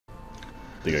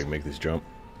Think I can make this jump?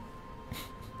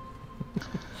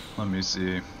 Let me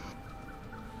see.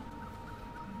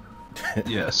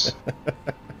 Yes.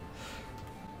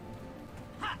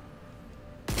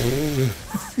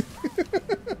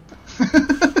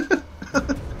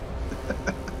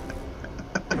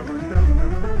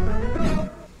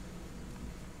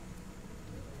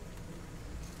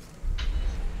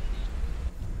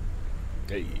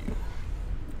 Hey.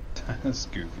 That's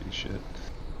goofy shit.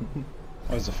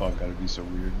 Why does the fog gotta be so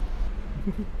weird?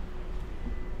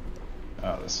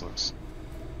 Oh, this looks...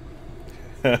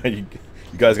 you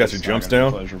guys got your jumps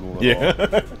down?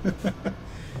 Yeah.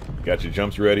 Got your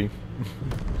jumps ready?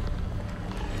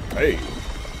 Hey.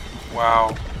 Wow.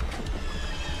 I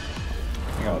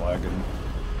think I'm lagging.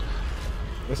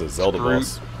 This is Zelda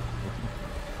boss.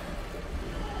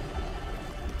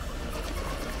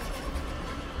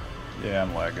 Yeah,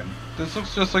 I'm lagging. This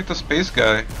looks just like the space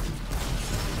guy.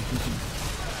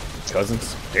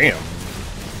 Cousins? Damn.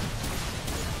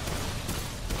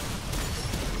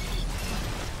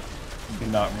 He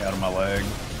knocked me out of my leg.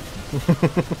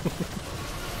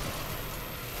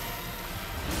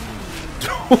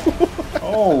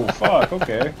 Oh, fuck,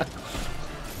 okay.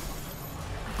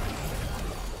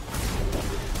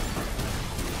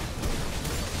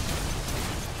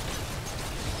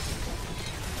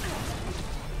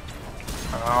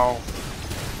 Ow.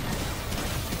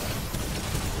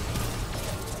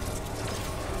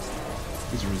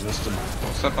 He's resistant.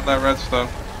 Don't step on that red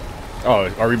stuff. Oh,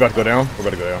 are we about to go down? We're about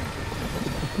to go down.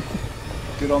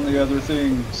 Get on the other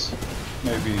things.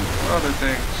 Maybe. What other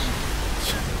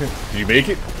things? Did you make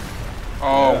it?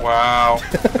 Oh, Yeah. wow.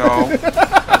 No.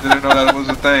 I didn't know that was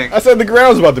a thing. I said the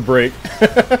ground's about to break.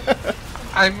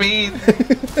 I mean,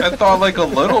 I thought like a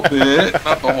little bit,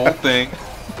 not the whole thing.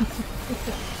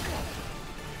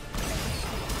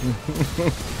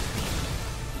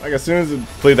 Like as soon as it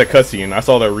played that cutscene, I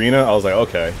saw the arena. I was like,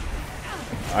 okay,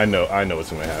 I know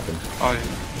what's gonna happen. Oh,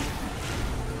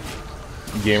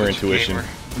 Gamer such a intuition. gamer.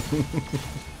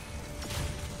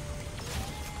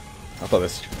 I thought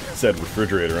this said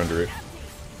refrigerator under it.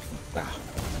 Ah.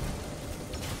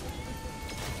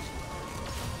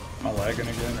 Am I lagging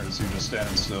again, or is he just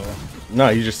standing still? No,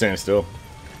 he's just standing still.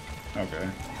 Okay.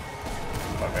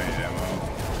 Fuck, I need ammo.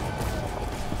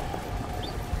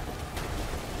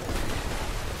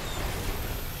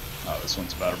 Oh, this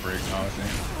one's about to break now, I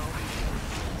think.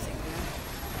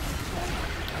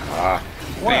 Ah.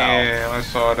 Damn, I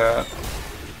saw that.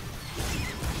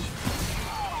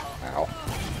 Ow.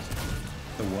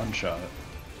 The one shot.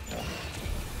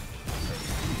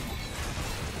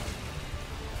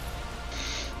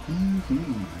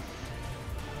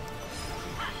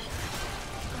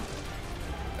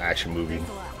 Action movie.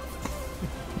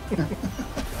 Thank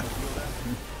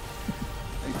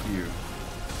you.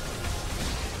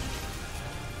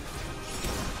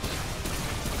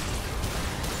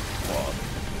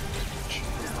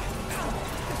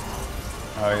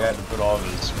 Oh, he had to put all of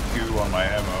his goo on my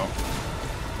ammo.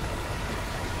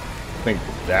 I think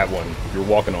that one you're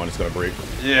walking on is gonna break.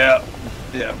 Yeah.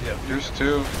 Yeah, yeah. Yours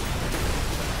too.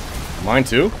 Mine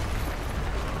too?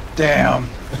 Damn.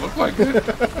 Looked like it.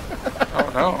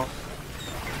 Oh no.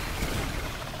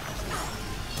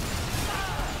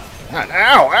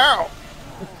 Ow! Ow!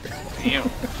 Damn.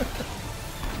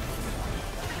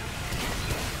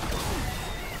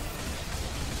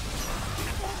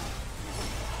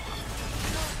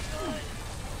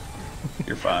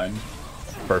 You're fine.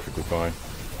 Perfectly fine.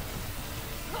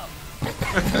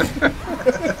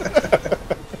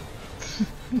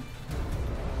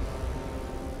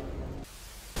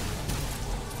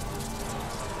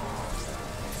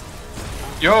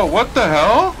 Yo, what the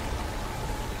hell?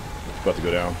 It's about to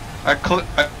go down. I clipped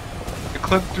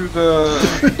through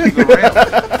the ramp.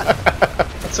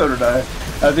 So did I.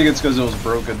 I think it's because it was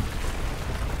broken.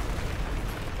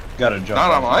 Gotta jump.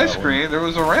 Not on off my that one. screen. There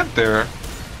was a ramp there.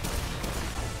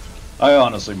 I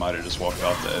honestly might have just walked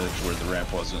off the edge where the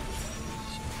ramp wasn't.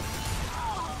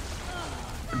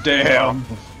 Damn.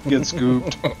 Get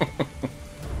scooped.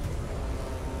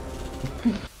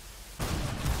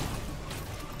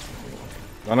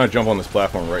 I'm gonna jump on this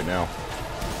platform right now.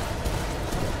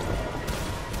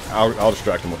 I'll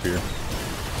distract him up here.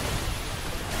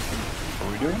 What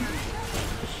are we doing?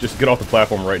 Just get off the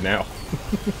platform right now.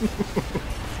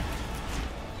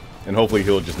 And hopefully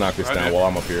he'll just knock this I down did. while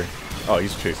I'm up here. Oh,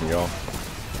 he's chasing y'all.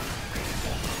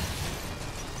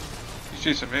 He's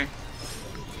chasing me.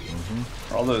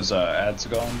 Are all those ads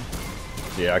gone?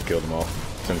 Yeah, I killed them all.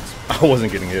 Since I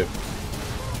wasn't getting hit.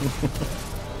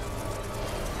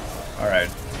 Alright.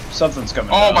 Something's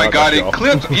coming Oh down. my god, go. it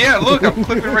clipped. Yeah, look, I'm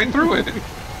clipping right through it.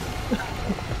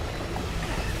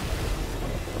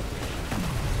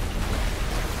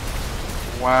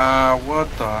 Wow, what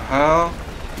the hell?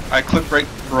 I clicked right,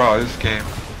 bro, this game.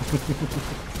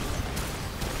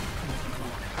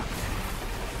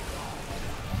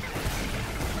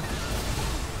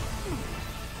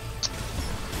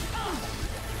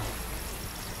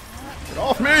 Get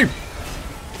off me!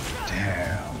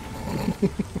 Damn.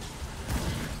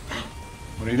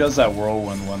 When he does that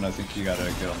whirlwind one, I think you gotta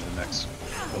get on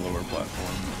the lower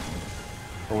platform.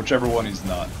 Or whichever one he's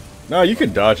not. No, you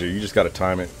can dodge it. You just gotta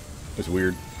time it. It's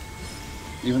weird.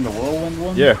 Even the whirlwind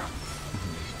one? Yeah.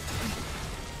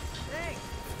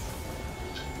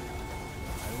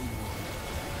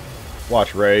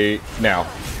 Watch right now.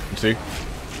 You see?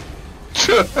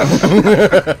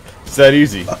 It's that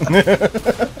easy.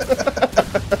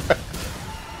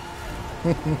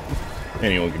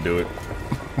 Anyone can do it.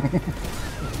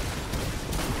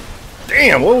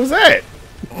 Damn, what was that?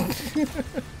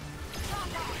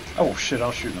 Oh shit, I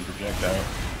was shooting a projectile.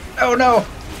 Oh no!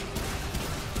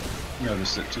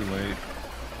 Noticed it too late.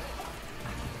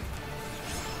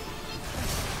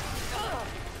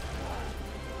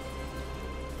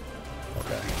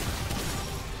 Okay.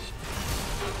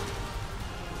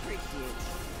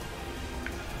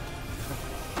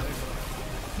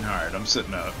 Alright, I'm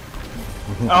sitting up.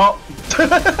 Oh!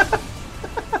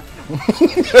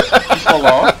 Hold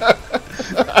on.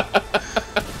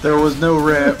 There was no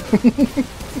ramp.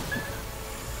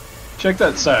 Check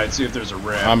that side, see if there's a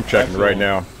ramp. I'm checking right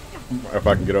now. If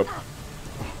I can get up.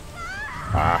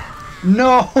 Ah.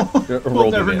 No! We'll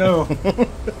Rolled it never in. know.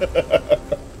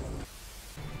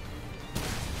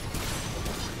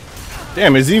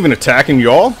 Damn, is he even attacking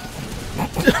y'all?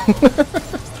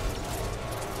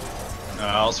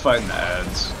 I was fighting the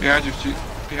ads. Behind you, Chief.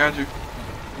 Behind you.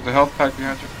 There's a health pack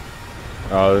behind you.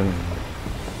 I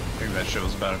think that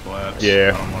show's about to collapse.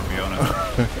 Yeah. I don't want to be on it.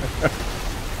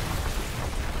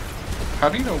 How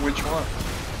do you know which one?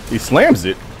 He slams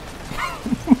it.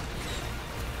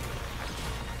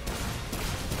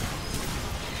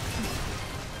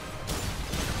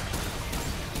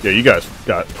 Yeah, you guys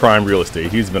got prime real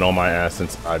estate. He's been on my ass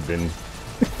since I've been...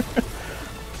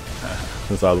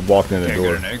 since I walked in the Can't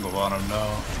door. get an angle on him,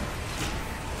 no.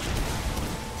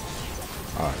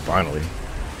 Ah, finally.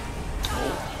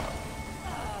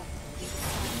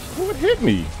 What hit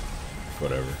me?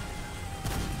 Whatever.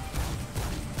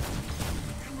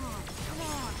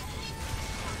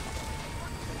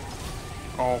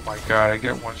 Oh my god, I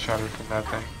get one shotted from that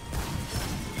thing.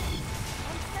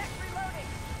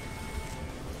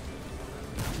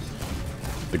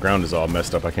 The ground is all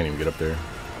messed up. I can't even get up there.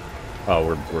 Oh,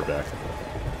 we're back.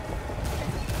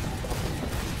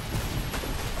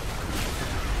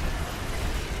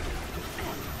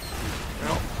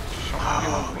 Well,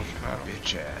 Oh, you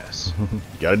bitch ass.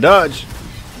 Gotta dodge.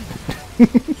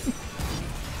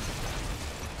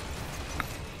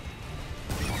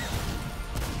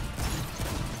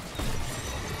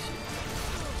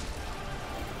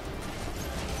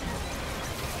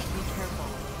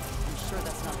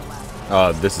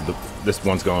 This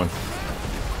one's going.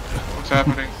 what's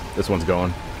happening? This one's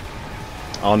going.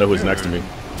 I don't know who's next to me.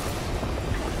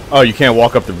 Oh, you can't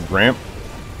walk up the ramp?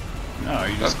 No,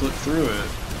 you just clip through it.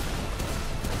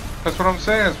 That's what I'm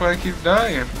saying, that's why I keep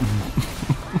dying.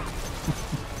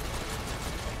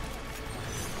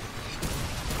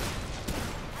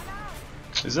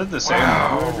 Is it the same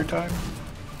Wow. order every time?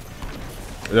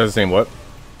 Is that the same what?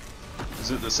 Is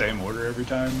it the same order every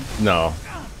time? No.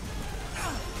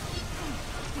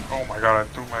 Oh my god, I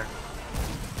threw my...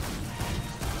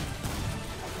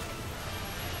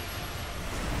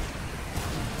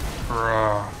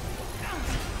 Bruh.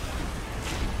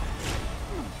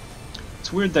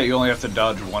 It's weird that you only have to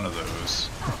dodge one of those.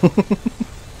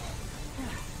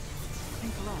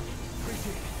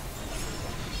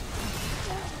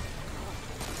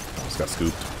 Just got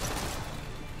scooped.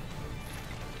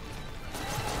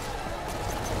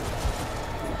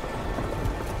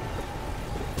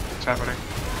 What's happening?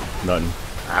 Nothing.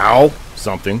 Ow!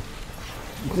 Something.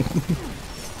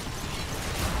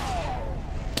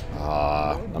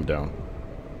 Ah, I'm down.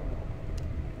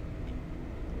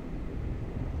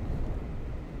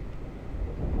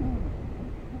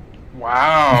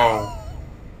 Wow.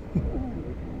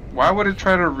 Why would it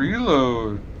try to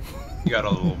reload? You got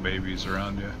all the little babies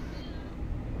around you.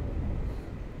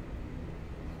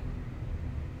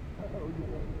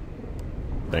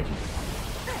 Thank you.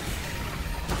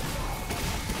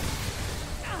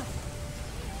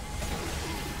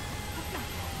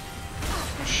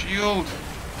 A shield.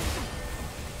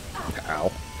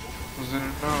 Ow. Was it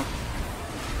enough?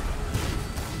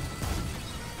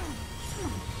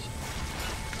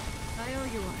 I owe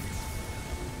you one.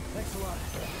 Thanks a lot.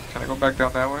 Can I go back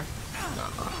down that way?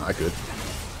 I could.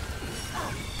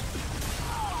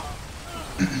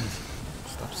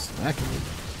 Stop smacking me.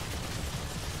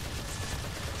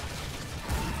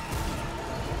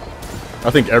 I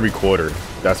think every quarter,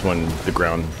 that's when the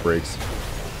ground breaks.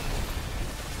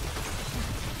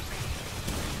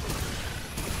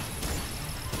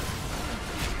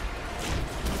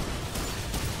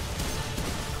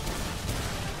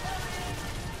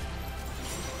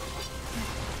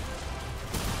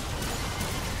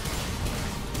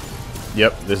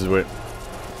 Yep, this is what...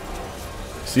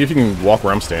 See if you can walk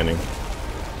where I'm standing.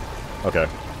 Okay.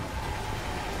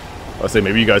 I'll say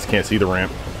maybe you guys can't see the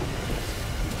ramp.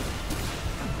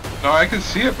 No, I can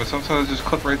see it, but sometimes I just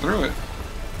clip right through it.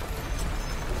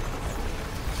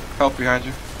 Help behind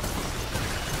you.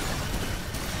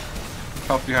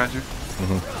 Help behind you.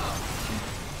 Mm-hmm.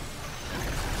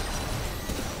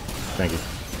 Thank you.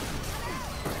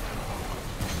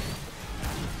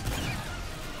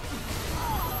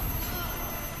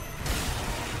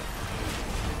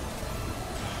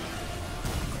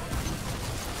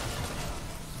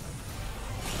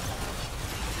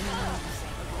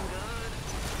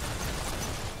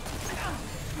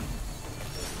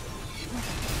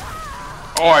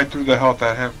 Oh, I threw the health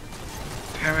at him.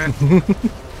 Damn it.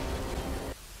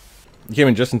 You came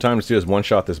in just in time to see us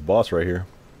one-shot this boss right here.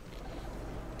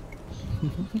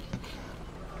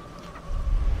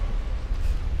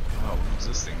 Oh, does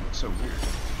this thing look so weird?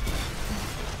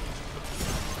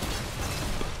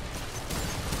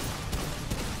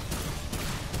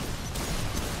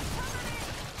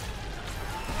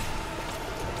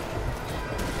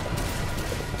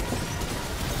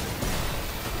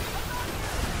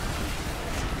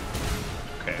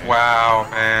 Okay. Wow,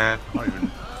 man. I don't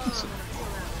even...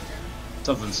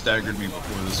 Something staggered me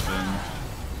before the spin.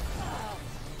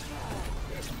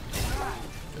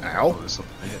 Ow. Oh, this on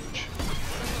the edge.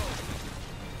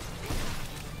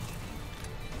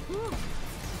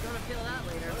 Gonna feel that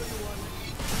later.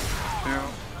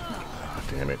 Yeah. Oh,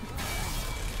 damn it.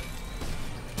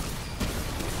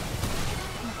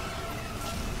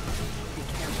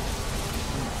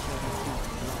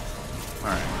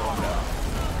 Alright, going down.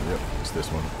 Yep, it's this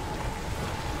one.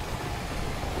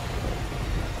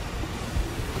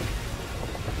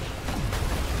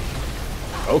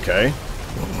 Okay.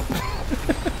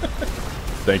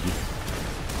 Thank you.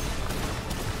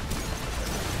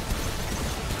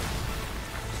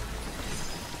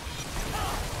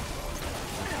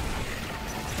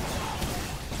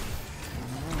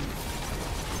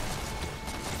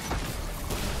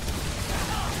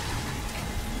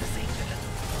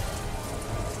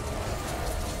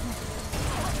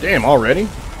 Damn, already?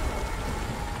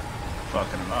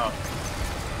 Fucking him up.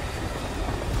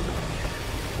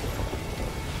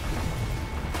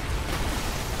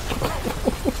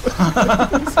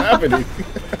 What's happening?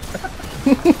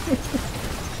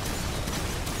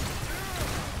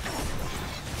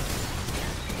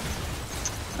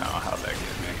 Oh, how'd that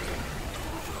get me?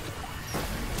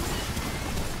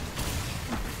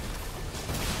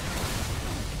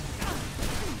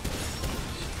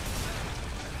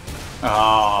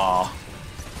 Ah.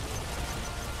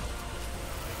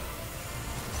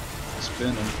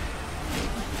 Spinning.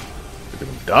 Look at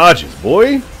them dodges,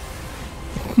 boy.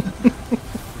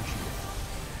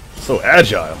 So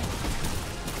agile.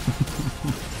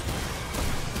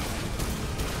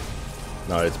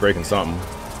 No, it's breaking something.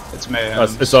 It's mayhem.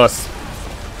 It's us.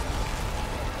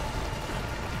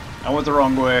 I went the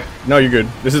wrong way. No, you're good.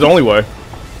 This is the only way.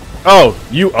 Oh,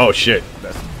 you. Oh shit.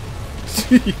 That's...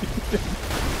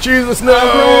 Jesus, no!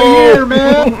 I'm right here,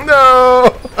 man.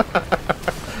 No!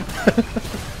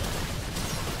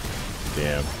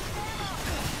 Damn.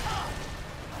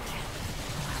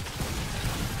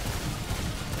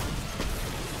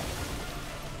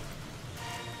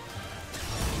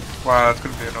 Wow, that's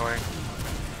gonna be annoying.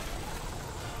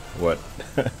 What?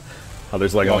 How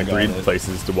there's like Y'all only got 3 it.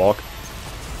 places to walk?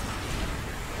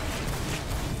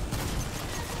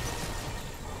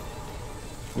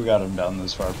 We got him down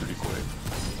this far pretty quick.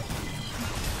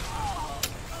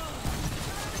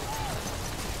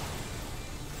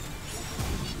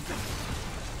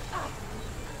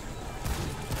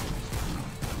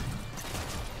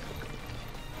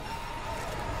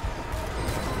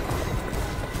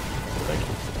 Thank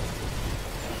you.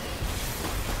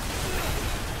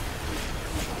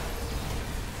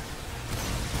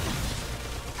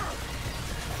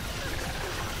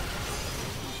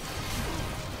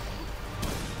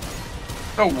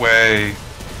 No way.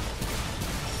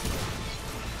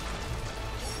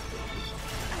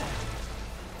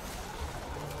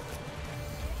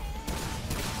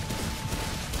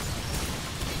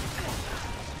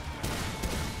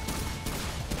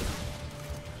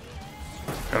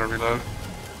 Gotta reload.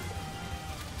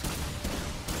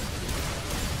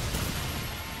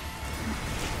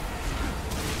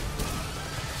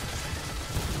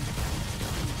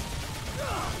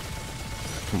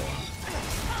 Come on.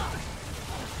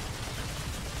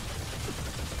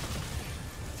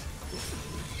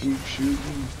 Keep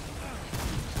shooting.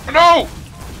 No!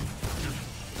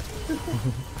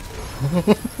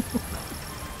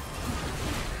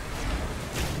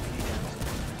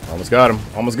 Almost got him.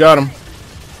 Almost got him.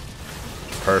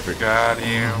 Perfect. Got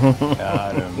him.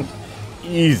 Got him.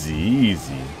 Easy,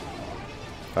 easy.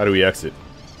 How do we exit?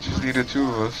 Just needed 2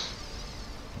 of us.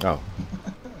 Oh.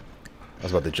 I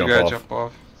was about to You jump gotta off. jump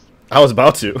off. I was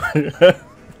about to.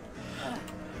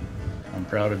 I'm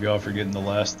proud of y'all for getting the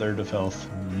last third of health.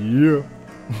 Yeah.